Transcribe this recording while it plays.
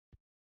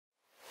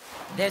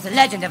There's a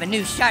legend of a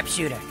new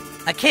sharpshooter,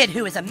 a kid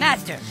who is a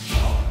master.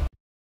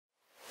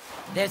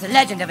 There's a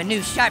legend of a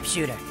new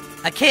sharpshooter,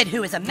 a kid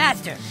who is a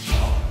master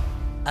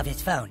of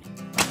his phone.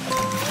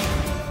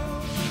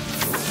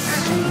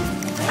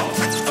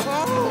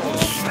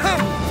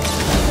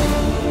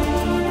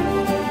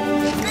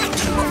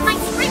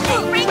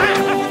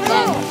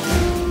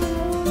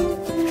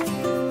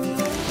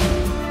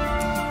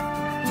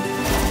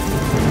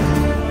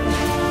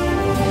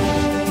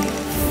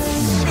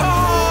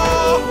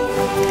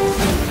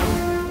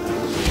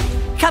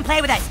 Come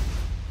play with us,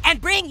 and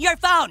bring your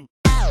phone!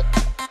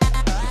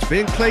 It's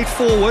being played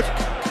forward.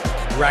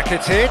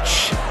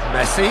 Rakitic,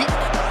 Messi.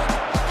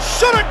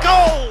 Shot a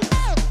goal!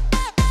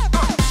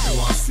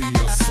 Oh, I see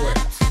your sweat.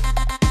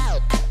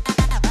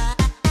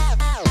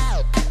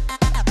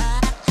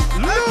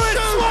 Luis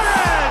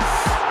Suarez!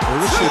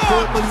 Borussia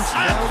Dortmund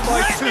down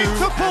by 2.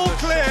 To pull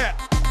clear.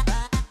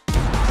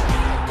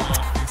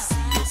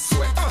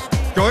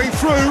 Going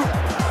through.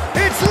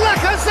 It's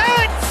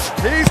Lacazette!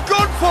 He's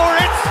gone for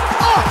it!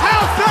 Oh,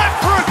 how's that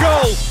for a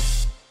goal?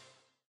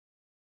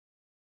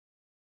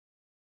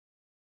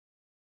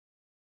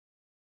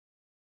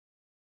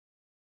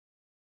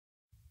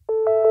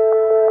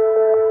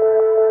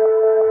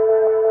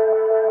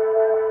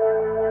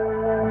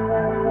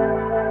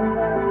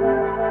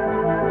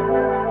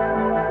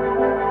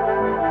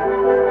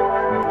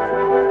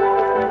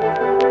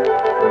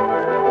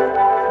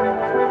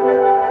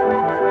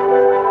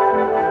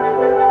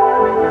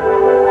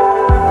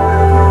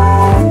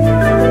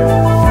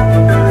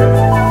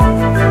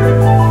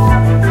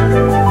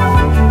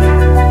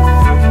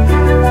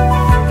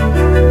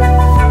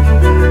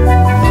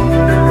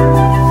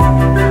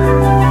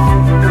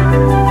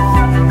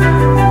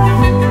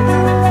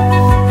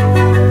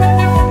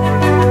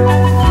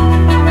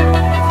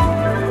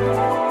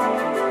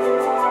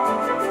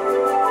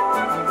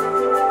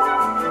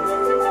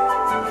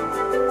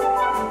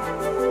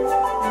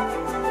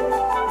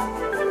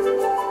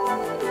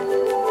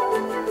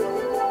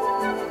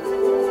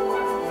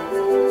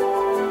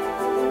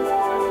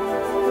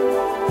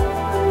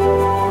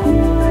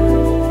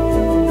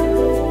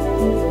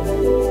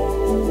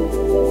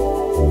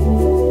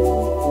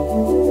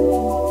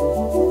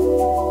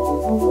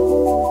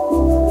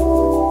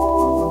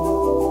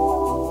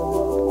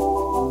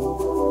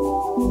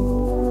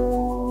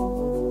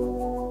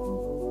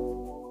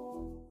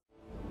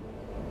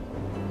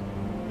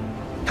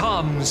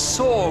 Come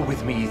soar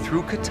with me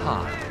through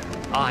Qatar.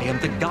 I am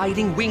the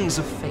guiding wings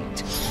of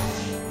fate,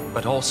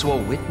 but also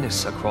a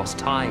witness across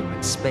time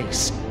and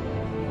space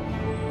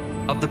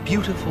of the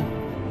beautiful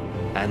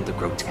and the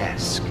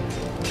grotesque.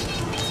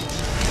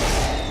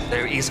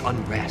 There is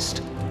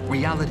unrest.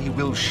 Reality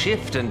will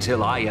shift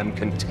until I am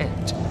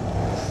content.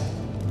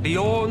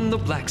 Bjorn the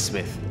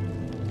blacksmith,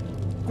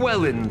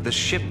 Gwelin the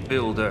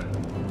shipbuilder,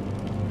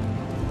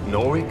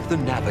 Norik the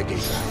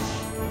navigator.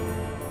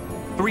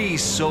 3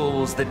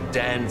 souls that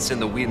dance in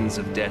the winds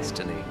of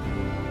destiny.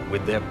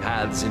 With their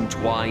paths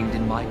entwined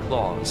in my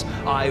claws,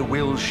 I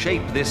will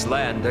shape this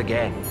land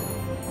again.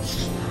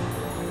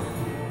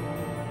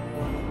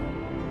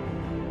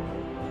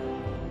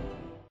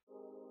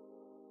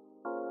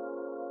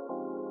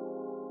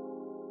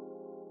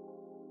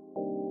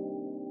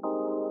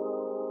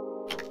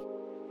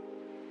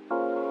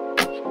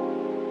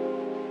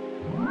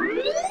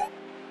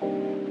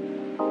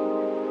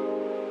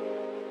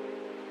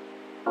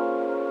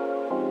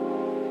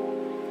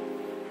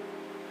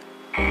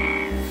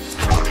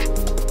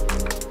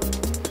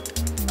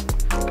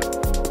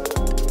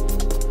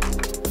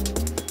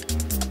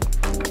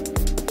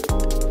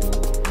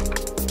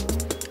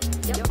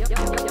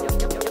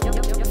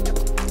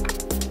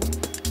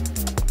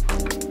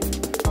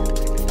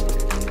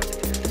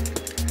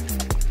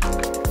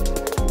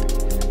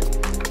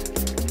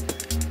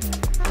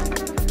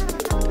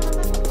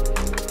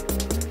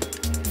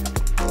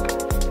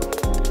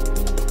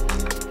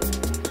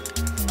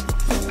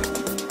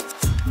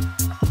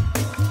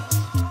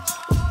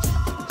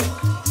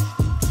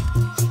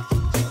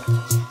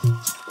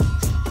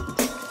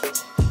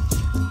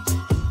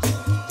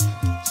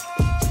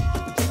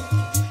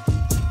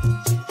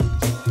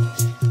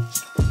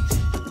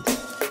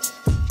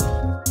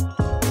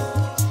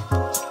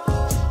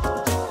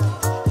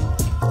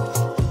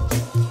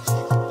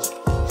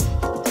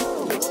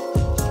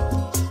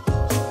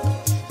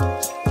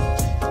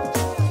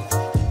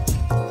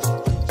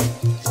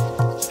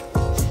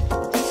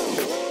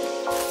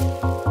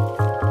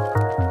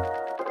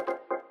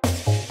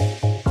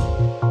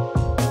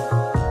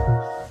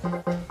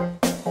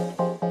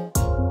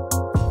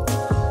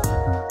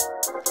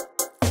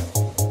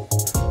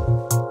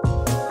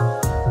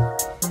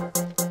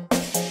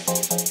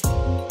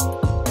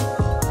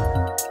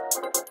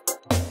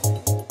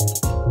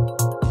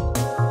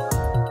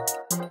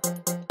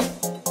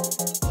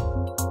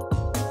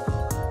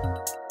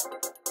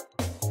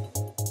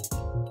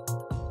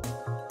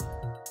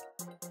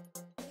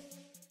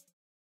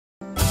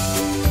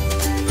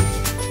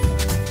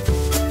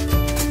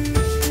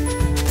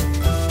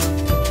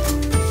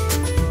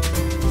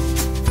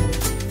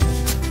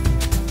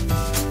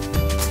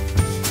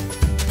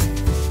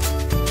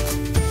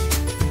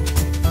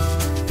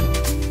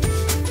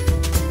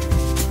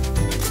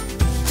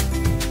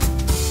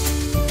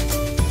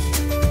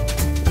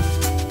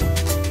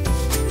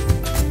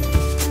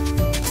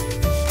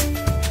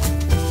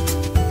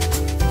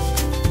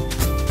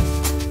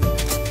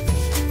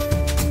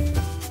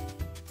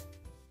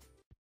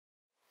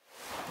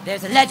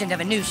 There's a legend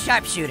of a new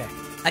sharpshooter,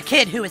 a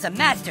kid who is a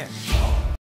master.